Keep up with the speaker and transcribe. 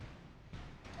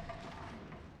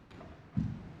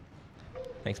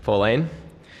Thanks, Pauline.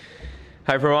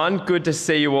 Hi, everyone. Good to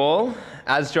see you all.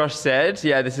 As Josh said,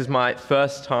 this is my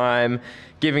first time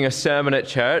giving a sermon at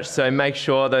church, so make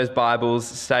sure those Bibles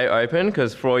stay open,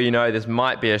 because for all you know, this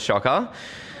might be a shocker.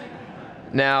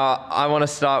 Now, I want to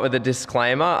start with a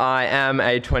disclaimer. I am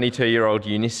a 22-year-old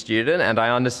uni student, and I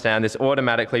understand this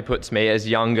automatically puts me as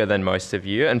younger than most of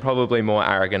you, and probably more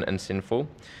arrogant and sinful.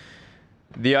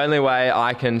 The only way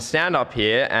I can stand up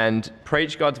here and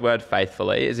preach God's word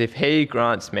faithfully is if He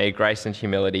grants me grace and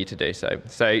humility to do so.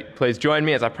 So please join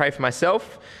me as I pray for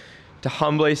myself to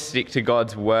humbly stick to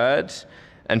God's word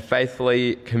and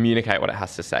faithfully communicate what it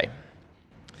has to say.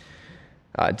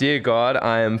 Dear God,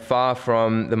 I am far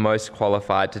from the most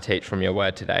qualified to teach from your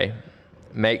word today.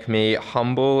 Make me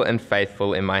humble and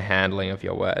faithful in my handling of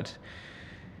your word.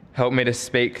 Help me to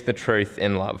speak the truth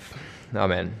in love.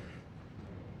 Amen.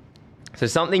 So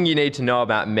something you need to know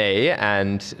about me,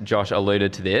 and Josh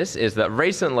alluded to this, is that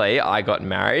recently I got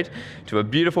married to a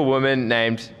beautiful woman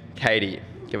named Katie.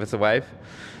 Give us a wave.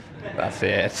 That's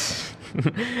it.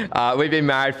 We've been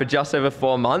married for just over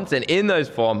 4 months, and in those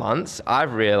 4 months,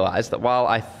 I've realised that while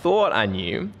I thought I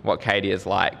knew what Katie is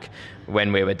like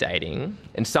when we were dating,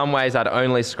 in some ways I'd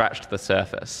only scratched the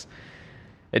surface.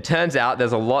 It turns out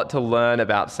there's a lot to learn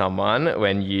about someone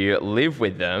when you live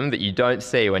with them that you don't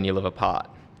see when you live apart.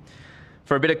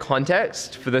 For a bit of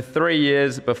context, for the 3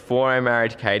 years before I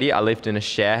married Katie, I lived in a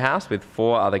share house with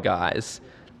 4 other guys.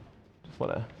 Just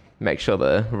want to make sure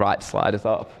the right slide is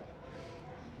up.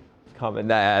 Coming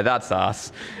there, that's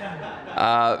us.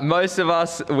 Most of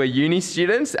us were uni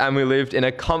students, and we lived in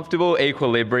a comfortable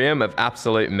equilibrium of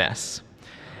absolute mess.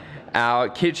 Our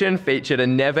kitchen featured a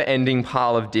never-ending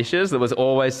pile of dishes that was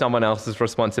always someone else's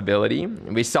responsibility.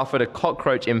 We suffered a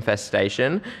cockroach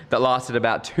infestation that lasted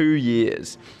about 2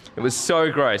 years. It was so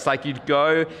gross. Like, you'd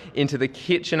go into the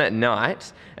kitchen at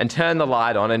night and turn the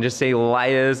light on and just see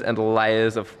layers and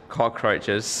layers of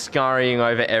cockroaches scurrying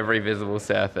over every visible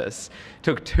surface. It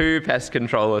took 2 pest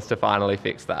controllers to finally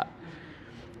fix that.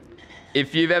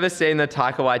 If you've ever seen the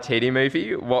Taika Waititi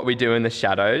movie, What We Do in the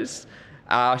Shadows,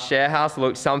 our share house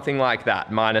looked something like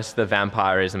that, minus the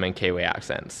vampirism and Kiwi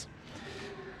accents.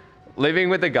 Living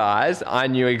with the guys, I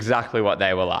knew exactly what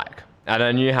they were like, and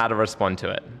I knew how to respond to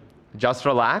it. Just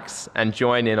relax and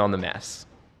join in on the mess.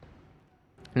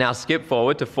 Now skip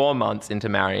forward to 4 months into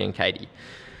marrying Katie.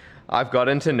 I've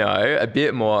gotten to know a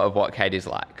bit more of what Katie's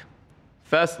like.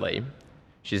 Firstly,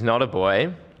 she's not a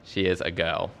boy, she is a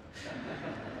girl.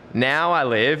 Now I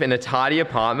live in a tidy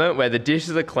apartment where the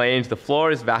dishes are cleaned, the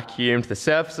floor is vacuumed, the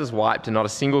surface is wiped, and not a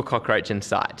single cockroach in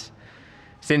sight.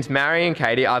 Since marrying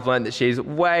Katie, I've learned that she's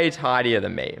way tidier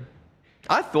than me.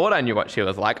 I thought I knew what she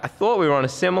was like. I thought we were on a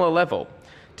similar level.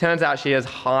 Turns out she has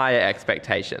higher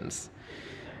expectations.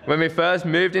 When we first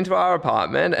moved into our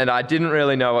apartment and I didn't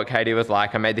really know what Katie was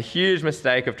like, I made the huge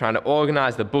mistake of trying to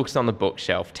organise the books on the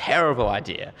bookshelf. Terrible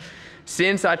idea.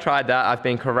 Since I tried that, I've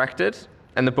been corrected,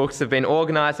 and the books have been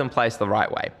organised and placed the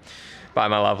right way by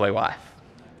my lovely wife.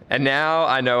 And now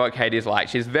I know what Katie's like.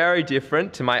 She's very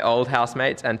different to my old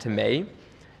housemates and to me.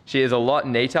 She is a lot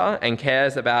neater and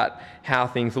cares about how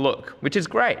things look, which is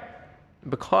great.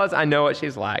 Because I know what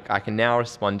she's like, I can now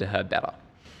respond to her better.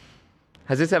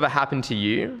 Has this ever happened to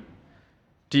you?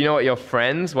 Do you know what your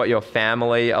friends, what your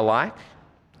family are like?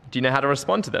 Do you know how to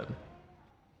respond to them?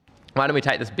 Why don't we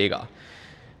take this bigger?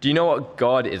 Do you know what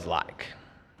God is like?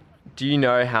 Do you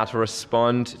know how to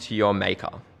respond to your Maker?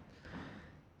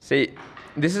 See,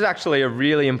 this is actually a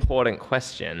really important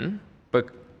question,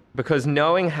 because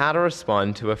knowing how to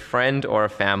respond to a friend or a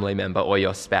family member or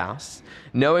your spouse,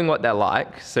 knowing what they're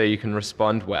like so you can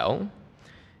respond well,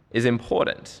 is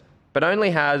important, but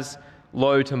only has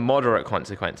low to moderate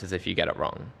consequences if you get it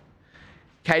wrong.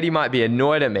 Katie might be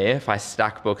annoyed at me if I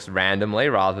stack books randomly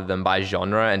rather than by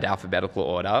genre and alphabetical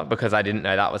order, because I didn't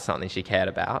know that was something she cared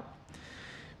about.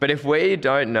 But if we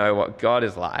don't know what God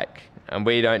is like and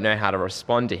we don't know how to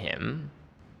respond to Him,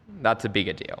 that's a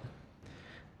bigger deal.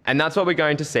 And that's what we're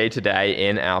going to see today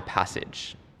in our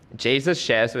passage. Jesus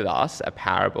shares with us a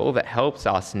parable that helps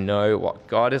us know what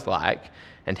God is like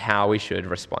and how we should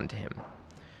respond to Him.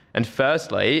 And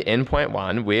firstly, in point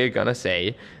 1, we're going to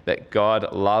see that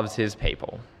God loves His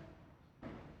people.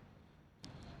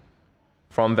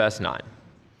 From verse 9.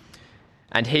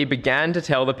 And He began to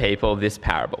tell the people this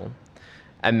parable.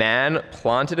 A man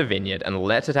planted a vineyard and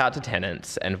let it out to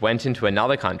tenants and went into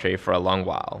another country for a long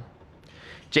while.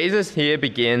 Jesus here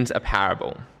begins a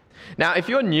parable. Now, if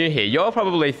you're new here, you're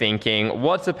probably thinking,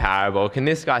 what's a parable? Can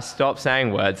this guy stop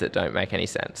saying words that don't make any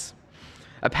sense?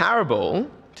 A parable,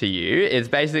 to you, is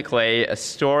basically a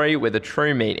story with a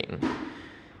true meaning.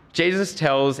 Jesus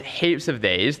tells heaps of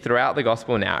these throughout the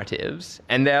gospel narratives,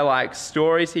 and they're like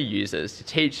stories he uses to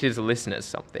teach his listeners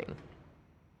something.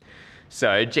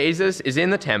 So Jesus is in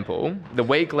the temple the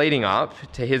week leading up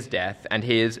to his death, and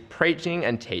he is preaching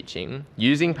and teaching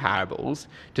using parables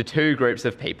to two groups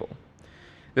of people.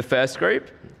 The first group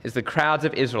is the crowds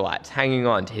of Israelites hanging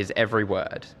on to his every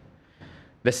word.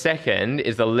 The second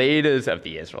is the leaders of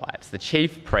the Israelites, the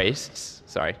chief priests,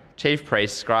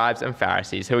 scribes and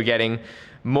Pharisees, who are getting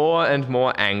more and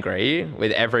more angry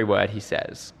with every word he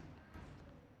says.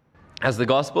 As the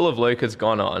Gospel of Luke has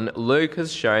gone on, Luke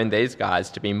has shown these guys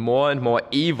to be more and more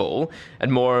evil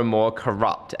and more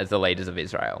corrupt as the leaders of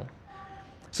Israel.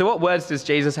 So what words does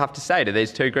Jesus have to say to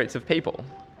these two groups of people?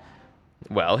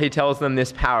 Well, he tells them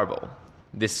this parable,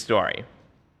 this story.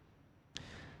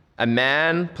 A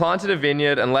man planted a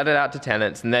vineyard and let it out to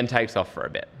tenants and then takes off for a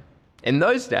bit. In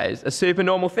those days, a super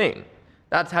normal thing.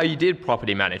 That's how you did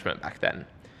property management back then.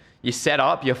 You set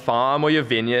up your farm or your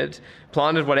vineyard,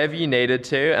 planted whatever you needed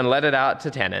to, and let it out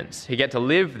to tenants who get to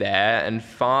live there and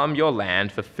farm your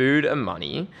land for food and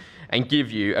money and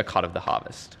give you a cut of the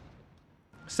harvest.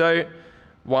 So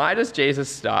why does Jesus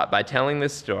start by telling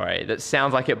this story that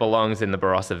sounds like it belongs in the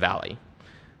Barossa Valley?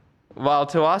 While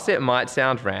to us it might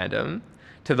sound random,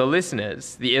 to the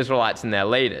listeners, the Israelites and their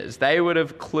leaders, they would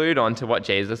have clued on to what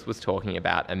Jesus was talking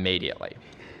about immediately.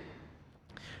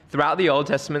 Throughout the Old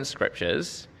Testament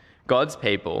scriptures, God's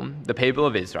people, the people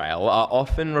of Israel, are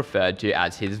often referred to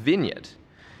as his vineyard.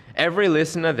 Every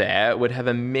listener there would have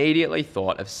immediately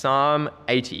thought of Psalm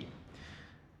 80.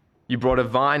 You brought a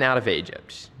vine out of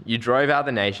Egypt. You drove out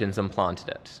the nations and planted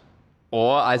it.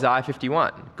 Or Isaiah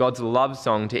 51, God's love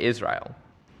song to Israel.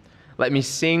 Let me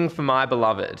sing for my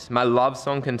beloved, my love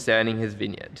song concerning his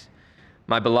vineyard.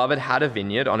 My beloved had a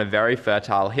vineyard on a very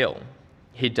fertile hill.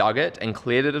 He dug it and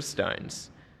cleared it of stones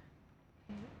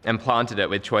and planted it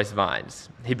with choice vines.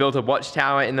 He built a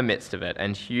watchtower in the midst of it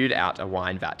and hewed out a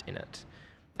wine vat in it.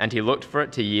 And he looked for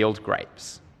it to yield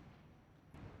grapes.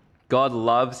 God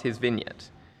loves his vineyard.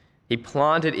 He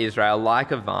planted Israel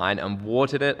like a vine and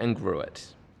watered it and grew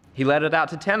it. He let it out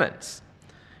to tenants.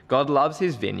 God loves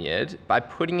his vineyard by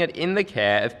putting it in the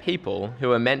care of people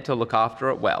who are meant to look after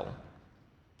it well.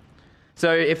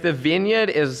 So if the vineyard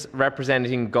is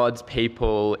representing God's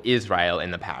people, Israel, in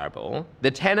the parable,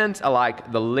 the tenants are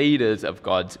like the leaders of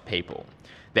God's people.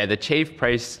 They're the chief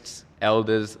priests,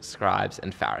 elders, scribes,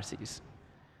 and Pharisees.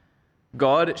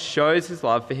 God shows his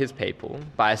love for his people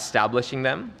by establishing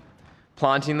them,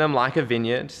 planting them like a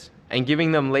vineyard, and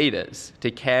giving them leaders to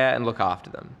care and look after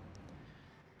them.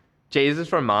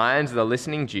 Jesus reminds the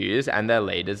listening Jews and their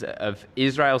leaders of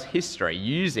Israel's history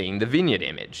using the vineyard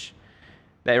image.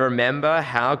 They remember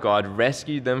how God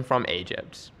rescued them from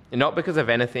Egypt, not because of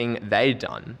anything they'd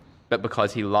done, but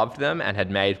because he loved them and had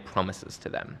made promises to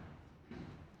them.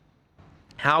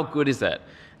 How good is it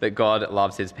that God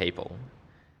loves his people?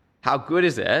 How good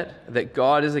is it that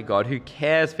God is a God who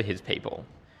cares for his people,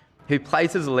 who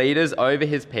places leaders over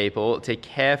his people to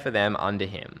care for them under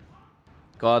him?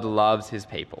 God loves his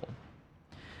people.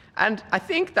 And I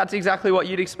think that's exactly what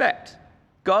you'd expect.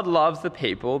 God loves the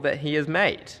people that he has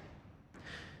made.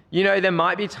 You know, there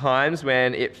might be times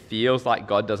when it feels like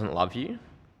God doesn't love you,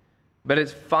 but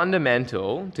it's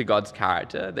fundamental to God's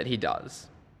character that he does.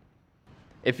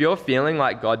 If you're feeling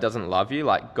like God doesn't love you,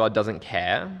 like God doesn't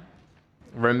care,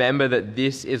 remember that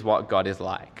this is what God is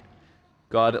like.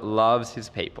 God loves his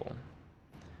people.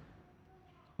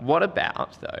 What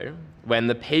about, though, when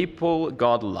the people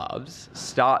God loves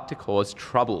start to cause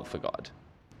trouble for God?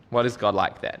 What is God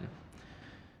like then?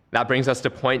 That brings us to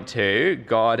point 2.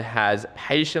 God has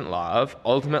patient love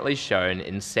ultimately shown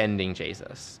in sending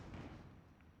Jesus.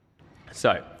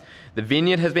 So, the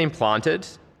vineyard has been planted,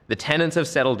 the tenants have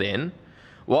settled in.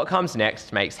 What comes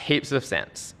next makes heaps of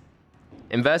sense.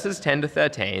 In verses 10 to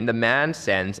 13, the man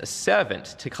sends a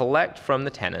servant to collect from the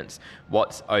tenants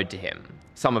what's owed to him,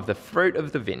 some of the fruit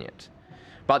of the vineyard.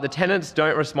 But the tenants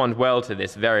don't respond well to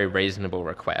this very reasonable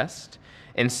request.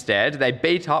 Instead, they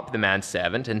beat up the man's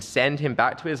servant and send him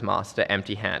back to his master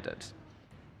empty-handed.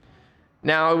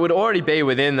 Now, it would already be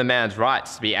within the man's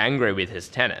rights to be angry with his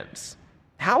tenants.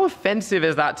 How offensive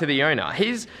is that to the owner?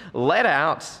 He's let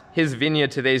out his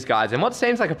vineyard to these guys in what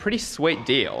seems like a pretty sweet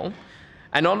deal.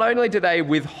 And not only do they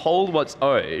withhold what's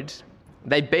owed,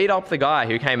 they beat up the guy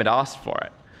who came and asked for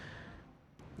it.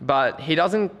 But he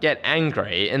doesn't get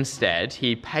angry. Instead,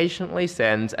 he patiently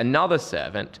sends another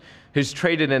servant who's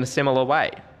treated in a similar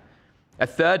way. A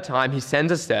third time, he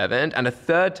sends a servant, and a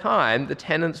third time, the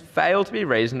tenants fail to be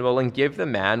reasonable and give the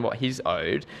man what he's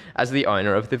owed as the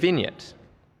owner of the vineyard.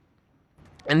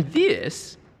 And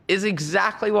this is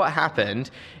exactly what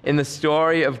happened in the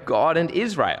story of God and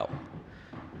Israel.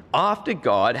 After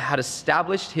God had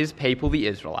established his people, the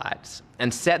Israelites,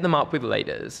 and set them up with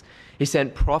leaders, he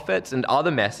sent prophets and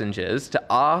other messengers to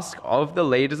ask of the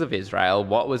leaders of Israel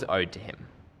what was owed to him.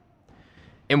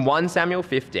 In 1 Samuel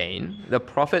 15, the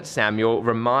prophet Samuel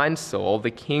reminds Saul,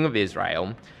 the king of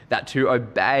Israel, that to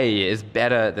obey is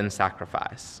better than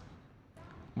sacrifice.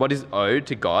 What is owed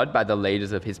to God by the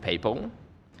leaders of his people?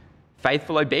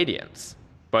 Faithful obedience,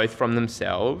 both from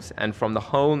themselves and from the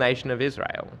whole nation of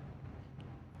Israel.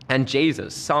 And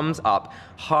Jesus sums up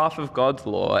half of God's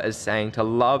law as saying to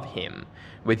love him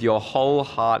with your whole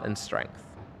heart and strength.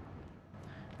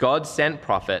 God sent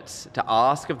prophets to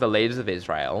ask of the leaders of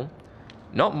Israel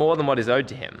not more than what is owed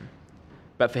to him,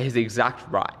 but for his exact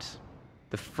right,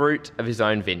 the fruit of his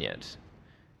own vineyard,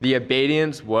 the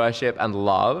obedience, worship, and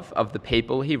love of the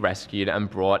people he rescued and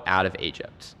brought out of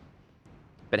Egypt.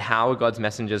 But how are God's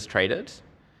messengers treated?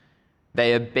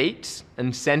 They are beat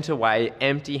and sent away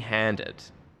empty-handed.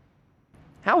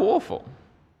 How awful.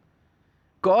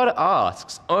 God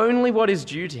asks only what is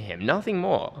due to him, nothing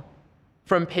more,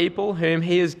 from people whom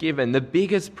he has given the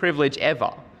biggest privilege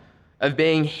ever of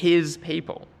being his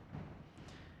people.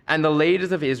 And the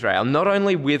leaders of Israel not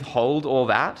only withhold all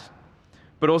that,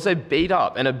 but also beat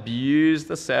up and abuse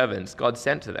the servants God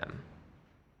sent to them.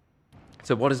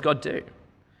 So what does God do?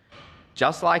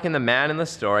 Just like in the man in the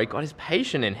story, God is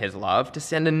patient in his love to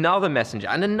send another messenger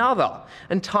and another.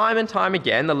 And time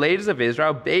again, the leaders of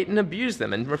Israel beat and abuse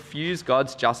them and refuse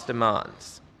God's just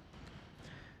demands.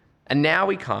 And now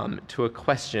we come to a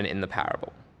question in the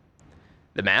parable.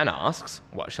 The man asks,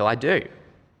 "What shall I do?"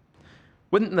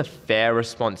 Wouldn't the fair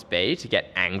response be to get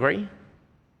angry?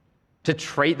 To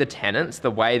treat the tenants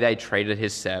the way they treated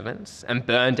his servants and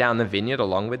burn down the vineyard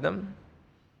along with them?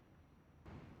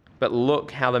 But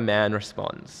look how the man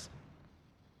responds.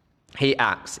 He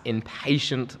acts in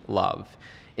patient love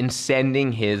in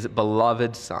sending his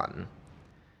beloved son.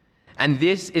 And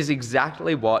this is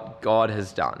exactly what God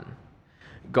has done.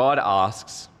 God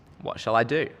asks, "What shall I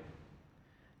do?"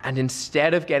 And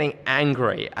instead of getting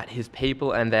angry at his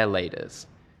people and their leaders,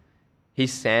 he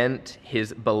sent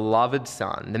his beloved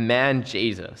son, the man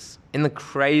Jesus, in the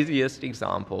craziest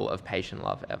example of patient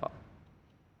love ever.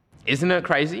 Isn't it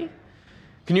crazy?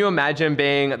 Can you imagine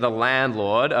being the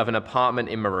landlord of an apartment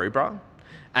in Maroubra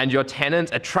and your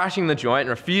tenants are trashing the joint and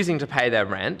refusing to pay their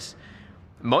rent?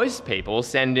 Most people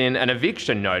send in an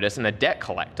eviction notice and a debt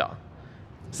collector.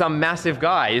 Some massive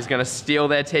guy is going to steal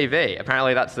their TV.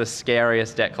 Apparently that's the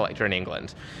scariest debt collector in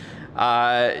England.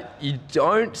 You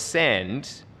don't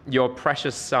send your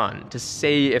precious son to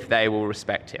see if they will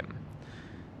respect him.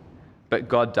 But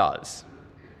God does.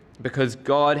 Because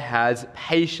God has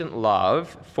patient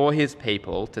love for his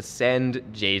people to send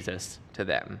Jesus to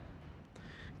them.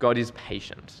 God is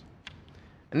patient.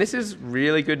 And this is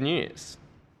really good news.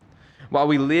 While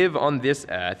we live on this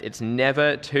earth, it's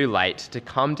never too late to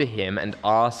come to him and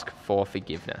ask for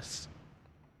forgiveness.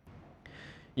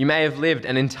 You may have lived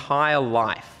an entire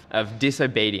life of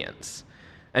disobedience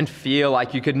and feel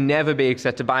like you could never be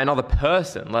accepted by another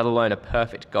person, let alone a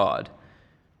perfect God.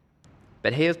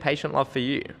 But he has patient love for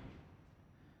you.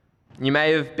 You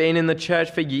may have been in the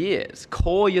church for years,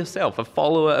 call yourself a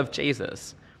follower of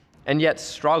Jesus, and yet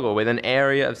struggle with an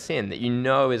area of sin that you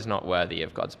know is not worthy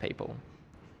of God's people.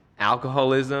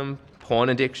 Alcoholism, porn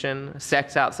addiction,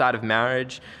 sex outside of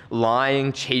marriage,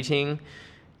 lying, cheating,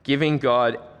 giving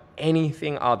God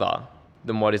anything other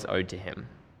than what is owed to him.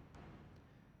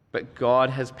 But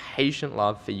God has patient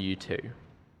love for you too.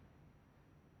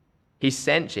 He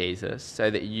sent Jesus so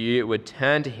that you would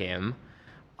turn to him,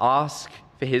 ask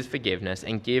for his forgiveness,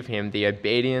 and give him the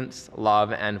obedience,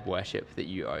 love, and worship that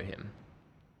you owe him.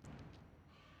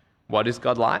 What is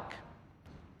God like?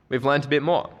 We've learned a bit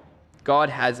more.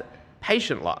 God has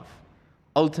patient love,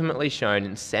 ultimately shown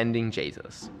in sending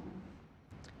Jesus.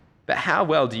 But how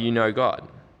well do you know God?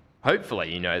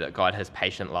 Hopefully you know that God has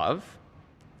patient love.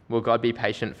 Will God be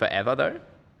patient forever, though?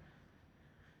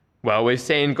 Well, we've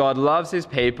seen God loves his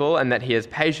people and that he has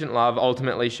patient love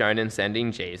ultimately shown in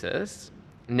sending Jesus.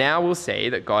 Now we'll see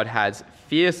that God has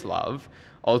fierce love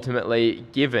ultimately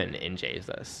given in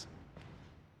Jesus.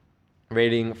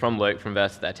 Reading from Luke from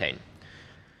verse 13.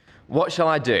 "What shall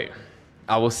I do?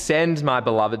 I will send my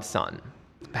beloved son.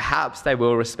 Perhaps they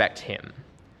will respect him."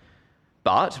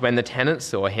 But when the tenants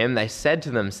saw him, they said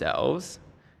to themselves,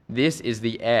 "This is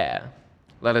the heir.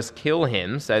 Let us kill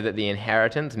him so that the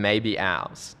inheritance may be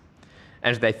ours."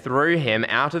 And they threw him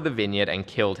out of the vineyard and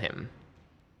killed him.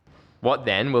 What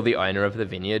then will the owner of the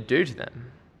vineyard do to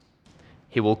them?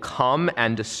 He will come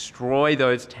and destroy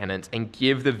those tenants and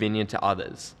give the vineyard to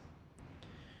others.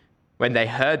 When they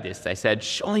heard this, they said,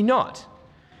 "Surely not."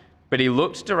 But he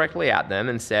looked directly at them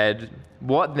and said,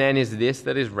 "What then is this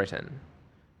that is written?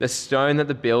 The stone that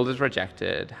the builders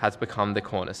rejected has become the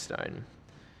cornerstone.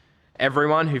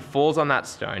 Everyone who falls on that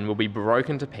stone will be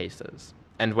broken to pieces,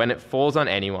 and when it falls on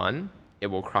anyone, it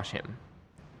will crush him."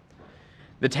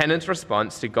 The tenants'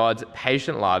 response to God's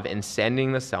patient love in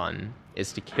sending the Son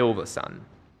is to kill the Son.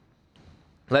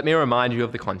 Let me remind you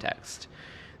of the context.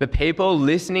 The people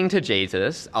listening to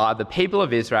Jesus are the people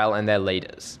of Israel and their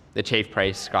leaders, the chief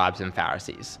priests, scribes, and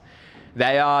Pharisees.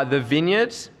 They are the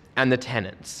vineyard and the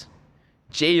tenants.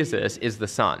 Jesus is the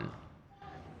Son.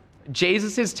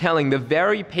 Jesus is telling the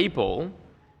very people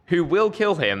who will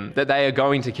kill him that they are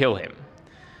going to kill him.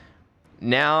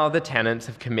 Now the tenants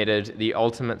have committed the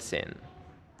ultimate sin.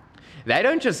 They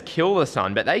don't just kill the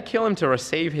Son, but they kill him to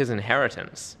receive his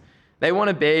inheritance. They want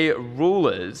to be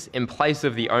rulers in place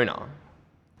of the owner.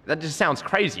 That just sounds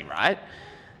crazy, right?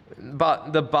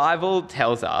 But the Bible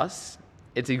tells us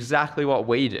it's exactly what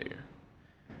we do.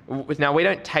 Now, we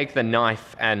don't take the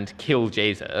knife and kill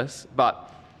Jesus,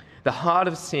 but the heart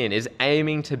of sin is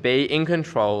aiming to be in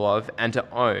control of and to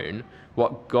own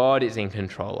what God is in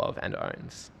control of and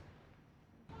owns.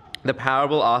 The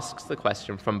parable asks the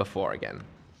question from before again.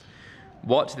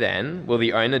 What then will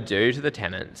the owner do to the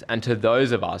tenants and to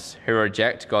those of us who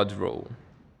reject God's rule?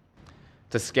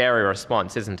 It's a scary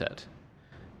response, isn't it?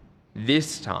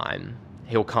 This time,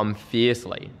 he'll come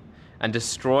fiercely and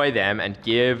destroy them and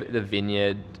give the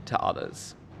vineyard to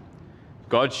others.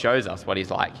 God shows us what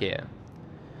he's like here.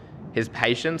 His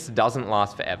patience doesn't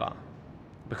last forever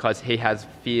because he has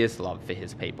fierce love for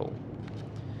his people.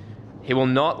 He will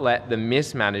not let the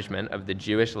mismanagement of the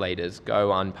Jewish leaders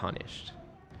go unpunished.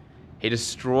 He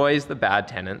destroys the bad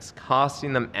tenants,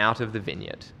 casting them out of the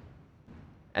vineyard.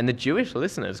 And the Jewish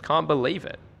listeners can't believe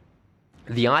it.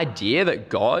 The idea that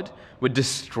God would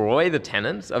destroy the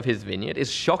tenants of his vineyard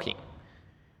is shocking.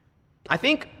 I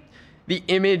think the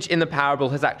image in the parable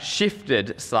has actually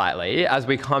shifted slightly as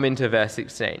we come into verse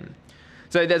 16.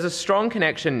 So there's a strong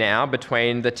connection now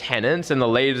between the tenants and the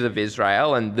leaders of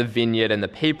Israel and the vineyard and the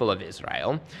people of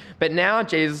Israel. But now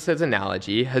Jesus'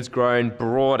 analogy has grown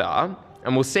broader,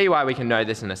 and we'll see why we can know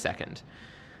this in a second.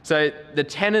 So the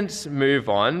tenants move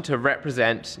on to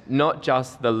represent not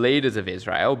just the leaders of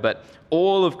Israel, but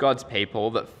all of God's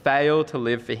people that fail to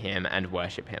live for him and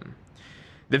worship him.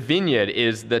 The vineyard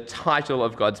is the title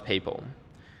of God's people.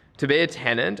 To be a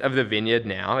tenant of the vineyard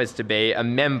now is to be a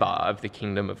member of the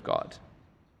kingdom of God.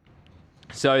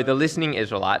 So the listening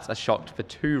Israelites are shocked for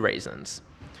two reasons.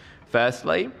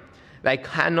 Firstly, they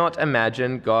cannot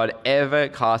imagine God ever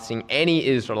casting any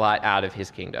Israelite out of his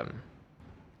kingdom.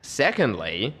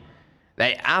 Secondly,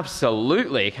 they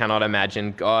absolutely cannot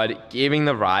imagine God giving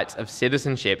the rights of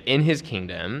citizenship in his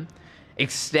kingdom,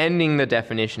 extending the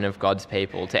definition of God's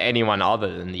people to anyone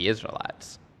other than the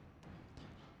Israelites.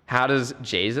 How does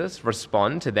Jesus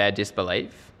respond to their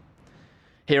disbelief?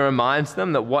 He reminds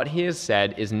them that what he has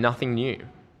said is nothing new.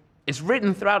 It's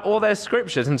written throughout all their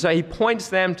scriptures, and so he points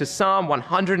them to Psalm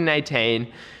 118.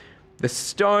 The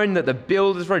stone that the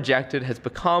builders rejected has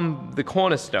become the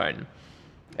cornerstone.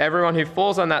 Everyone who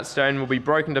falls on that stone will be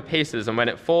broken to pieces, and when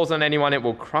it falls on anyone, it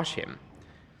will crush him.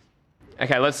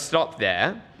 Okay, let's stop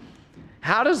there.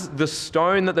 How does the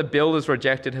stone that the builders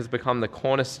rejected has become the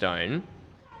cornerstone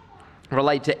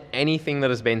relate to anything that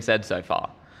has been said so far?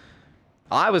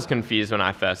 I was confused when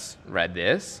I first read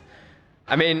this.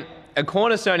 I mean, a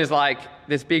cornerstone is like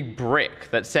this big brick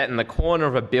that's set in the corner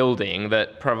of a building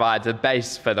that provides a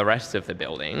base for the rest of the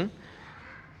building.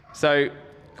 So,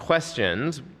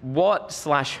 questions,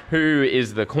 what/who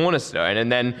is the cornerstone,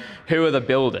 and then who are the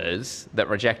builders that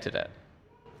rejected it?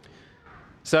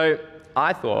 So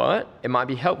I thought it might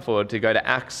be helpful to go to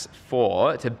Acts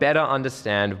 4 to better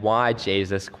understand why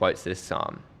Jesus quotes this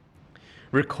psalm.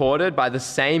 Recorded by the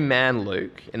same man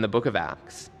Luke in the book of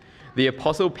Acts, the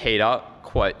Apostle Peter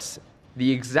quotes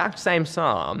the exact same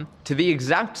psalm to the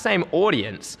exact same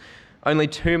audience only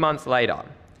 2 months later,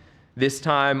 this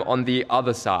time on the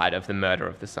other side of the murder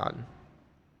of the Son.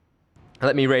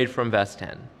 Let me read from verse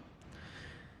 10.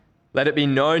 "Let it be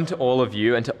known to all of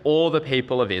you and to all the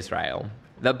people of Israel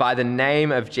that by the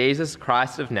name of Jesus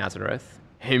Christ of Nazareth,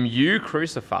 whom you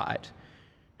crucified,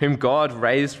 whom God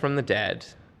raised from the dead,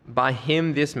 by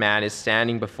him this man is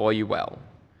standing before you well.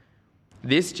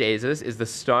 This Jesus is the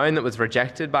stone that was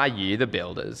rejected by you, the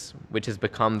builders, which has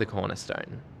become the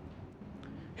cornerstone."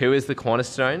 Who is the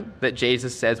cornerstone that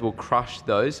Jesus says will crush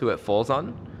those who it falls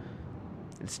on?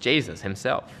 It's Jesus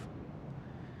himself.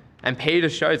 And Peter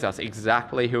shows us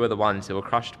exactly who are the ones who were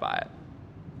crushed by it.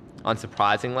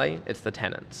 Unsurprisingly, it's the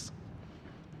tenants.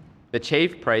 the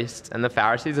chief priests and the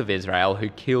Pharisees of Israel who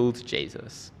killed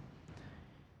Jesus.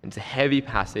 It's a heavy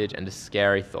passage and a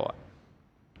scary thought.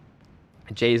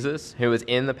 Jesus, who was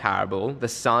in the parable, the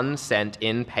Son sent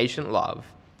in patient love,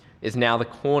 is now the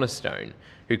cornerstone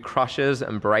who crushes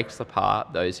and breaks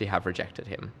apart those who have rejected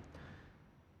him.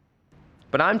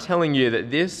 But I'm telling you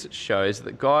that this shows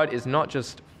that God is not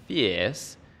just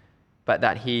fierce, but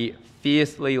that he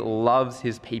fiercely loves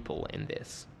his people in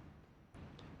this.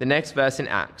 The next verse in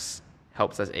Acts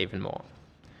helps us even more.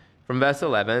 From verse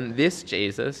 11, this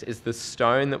Jesus is the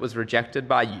stone that was rejected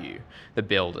by you, the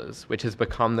builders, which has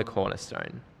become the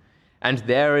cornerstone. And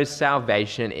there is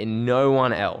salvation in no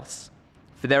one else,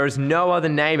 for there is no other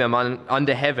name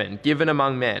under heaven given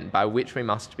among men by which we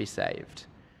must be saved.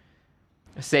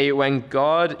 See, when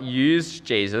God used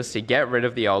Jesus to get rid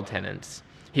of the old tenants,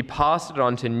 he passed it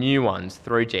on to new ones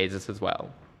through Jesus as well.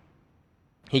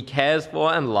 He cares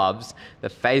for and loves the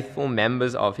faithful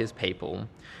members of his people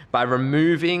by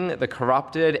removing the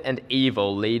corrupted and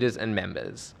evil leaders and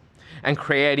members and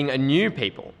creating a new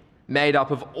people made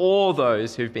up of all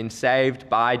those who've been saved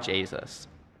by Jesus.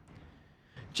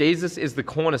 Jesus is the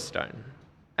cornerstone,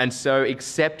 and so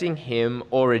accepting him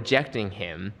or rejecting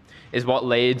him is what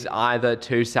leads either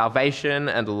to salvation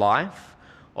and life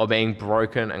or being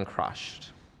broken and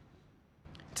crushed.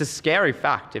 It's a scary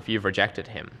fact if you've rejected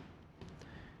him.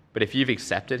 But if you've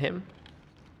accepted him,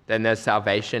 then there's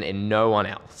salvation in no one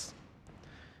else.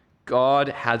 God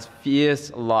has fierce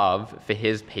love for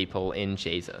his people in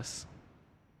Jesus.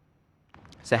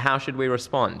 So how should we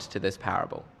respond to this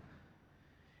parable?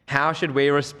 How should we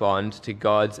respond to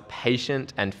God's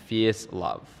patient and fierce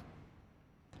love?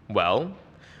 Well,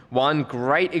 one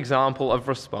great example of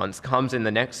response comes in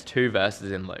the next two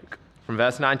verses in Luke. From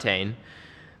verse 19,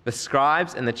 the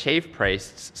scribes and the chief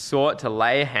priests sought to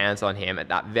lay hands on him at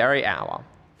that very hour,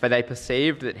 for they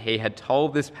perceived that he had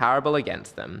told this parable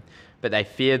against them, but they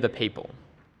feared the people.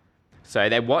 So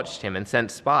they watched him and sent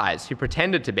spies who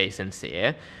pretended to be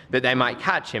sincere, that they might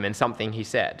catch him in something he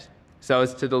said, so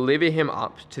as to deliver him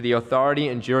up to the authority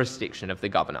and jurisdiction of the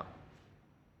governor.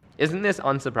 Isn't this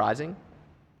unsurprising?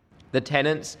 The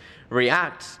tenants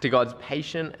react to God's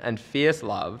patient and fierce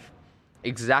love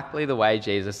exactly the way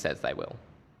Jesus says they will.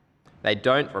 They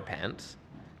don't repent,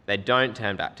 they don't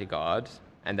turn back to God,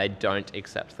 and they don't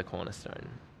accept the cornerstone.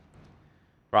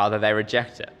 Rather, they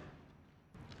reject it.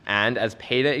 And as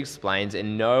Peter explains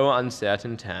in no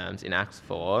uncertain terms in Acts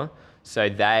 4, so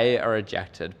they are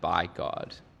rejected by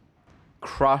God,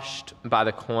 crushed by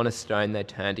the cornerstone they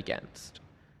turned against.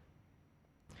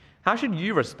 How should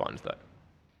you respond, though?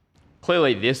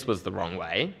 Clearly, this was the wrong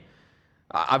way.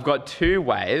 I've got two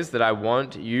ways that I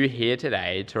want you here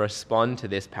today to respond to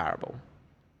this parable.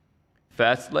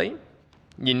 Firstly,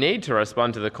 you need to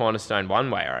respond to the cornerstone one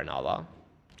way or another,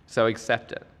 so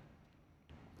accept it.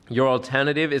 Your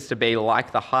alternative is to be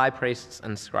like the high priests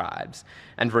and scribes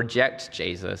and reject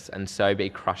Jesus and so be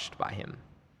crushed by him.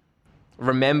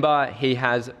 Remember, he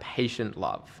has patient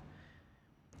love.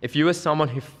 If you are someone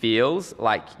who feels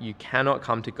like you cannot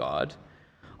come to God,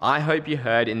 I hope you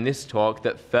heard in this talk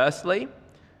that firstly,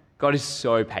 God is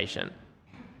so patient.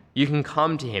 You can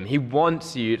come to him. He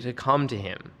wants you to come to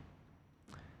him.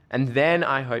 And then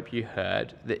I hope you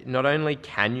heard that not only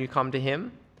can you come to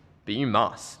him, but you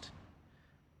must.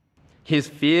 His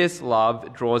fierce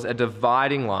love draws a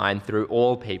dividing line through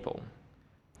all people.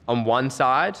 On one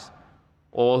side,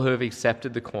 all who have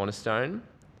accepted the cornerstone.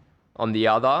 On the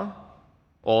other,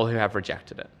 all who have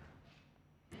rejected it.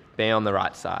 Be on the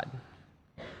right side.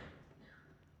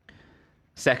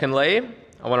 Secondly,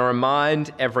 I want to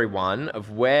remind everyone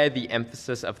of where the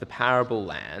emphasis of the parable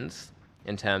lands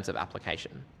in terms of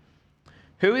application.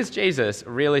 Who is Jesus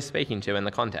really speaking to in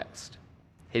the context?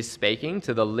 He's speaking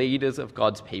to the leaders of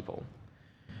God's people.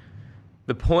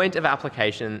 This point of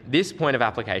application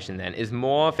then is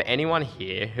more for anyone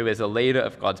here who is a leader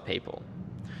of God's people.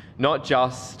 Not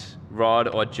just Rod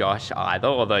or Josh either,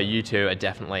 although you two are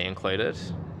definitely included.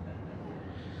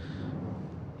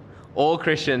 All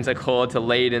Christians are called to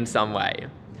lead in some way.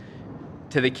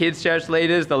 To the kids' church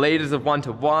leaders, the leaders of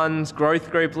one-to-ones,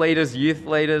 growth group leaders, youth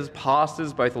leaders,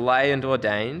 pastors, both lay and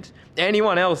ordained,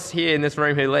 anyone else here in this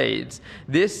room who leads,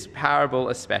 this parable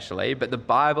especially, but the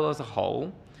Bible as a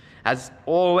whole, has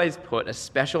always put a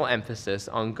special emphasis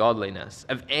on godliness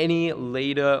of any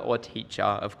leader or teacher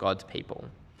of God's people.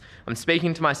 I'm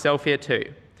speaking to myself here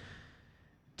too.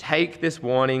 Take this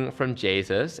warning from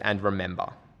Jesus and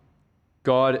remember,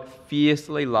 God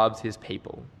fiercely loves his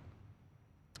people.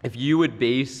 If you would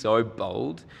be so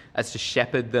bold as to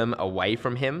shepherd them away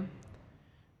from him,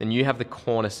 then you have the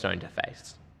cornerstone to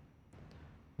face.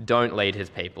 Don't lead his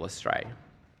people astray.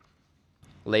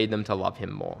 lead them to love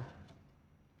him more.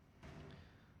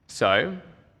 So,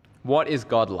 what is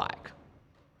God like?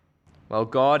 Well,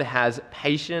 God has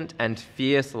patient and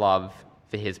fierce love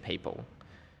for his people.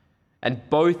 And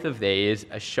both of these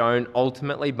are shown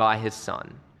ultimately by his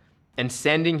Son, and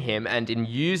sending him and in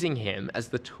using him as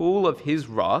the tool of his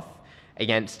wrath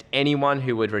against anyone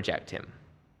who would reject him.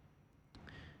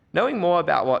 Knowing more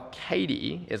about what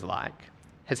Katie is like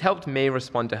has helped me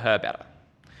respond to her better.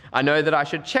 I know that I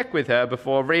should check with her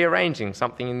before rearranging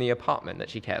something in the apartment that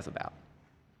she cares about.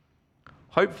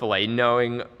 Hopefully,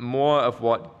 knowing more of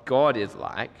what God is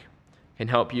like can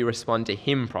help you respond to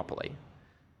him properly,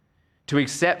 to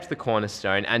accept the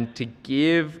cornerstone and to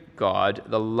give God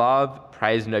the love,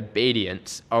 praise, and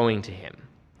obedience owing to him.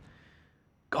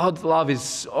 God's love is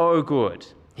so good.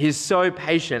 He is so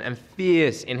patient and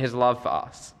fierce in his love for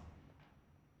us.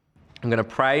 I'm going to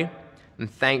pray and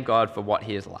thank God for what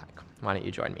he is like. Why don't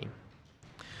you join me?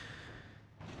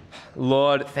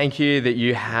 Lord, thank you that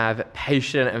you have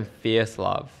patient and fierce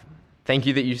love. Thank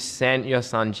you that you sent your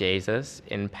Son Jesus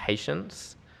in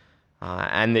patience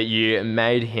and that you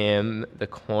made him the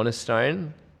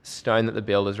cornerstone, stone that the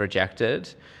builders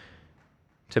rejected,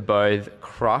 to both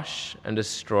crush and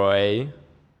destroy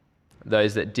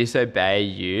those that disobey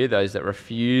you, those that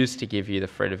refuse to give you the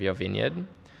fruit of your vineyard,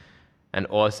 and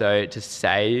also to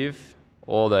save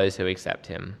all those who accept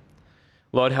him.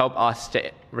 Lord, help us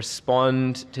to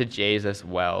respond to Jesus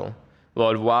well.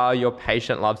 Lord, while your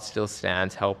patient love still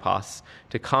stands, help us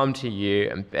to come to you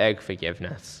and beg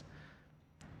forgiveness.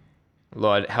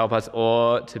 Lord, help us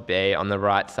all to be on the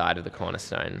right side of the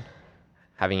cornerstone,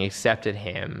 having accepted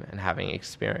him and having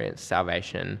experienced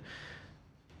salvation.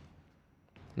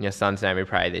 In your Son's name we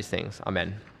pray these things.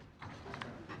 Amen.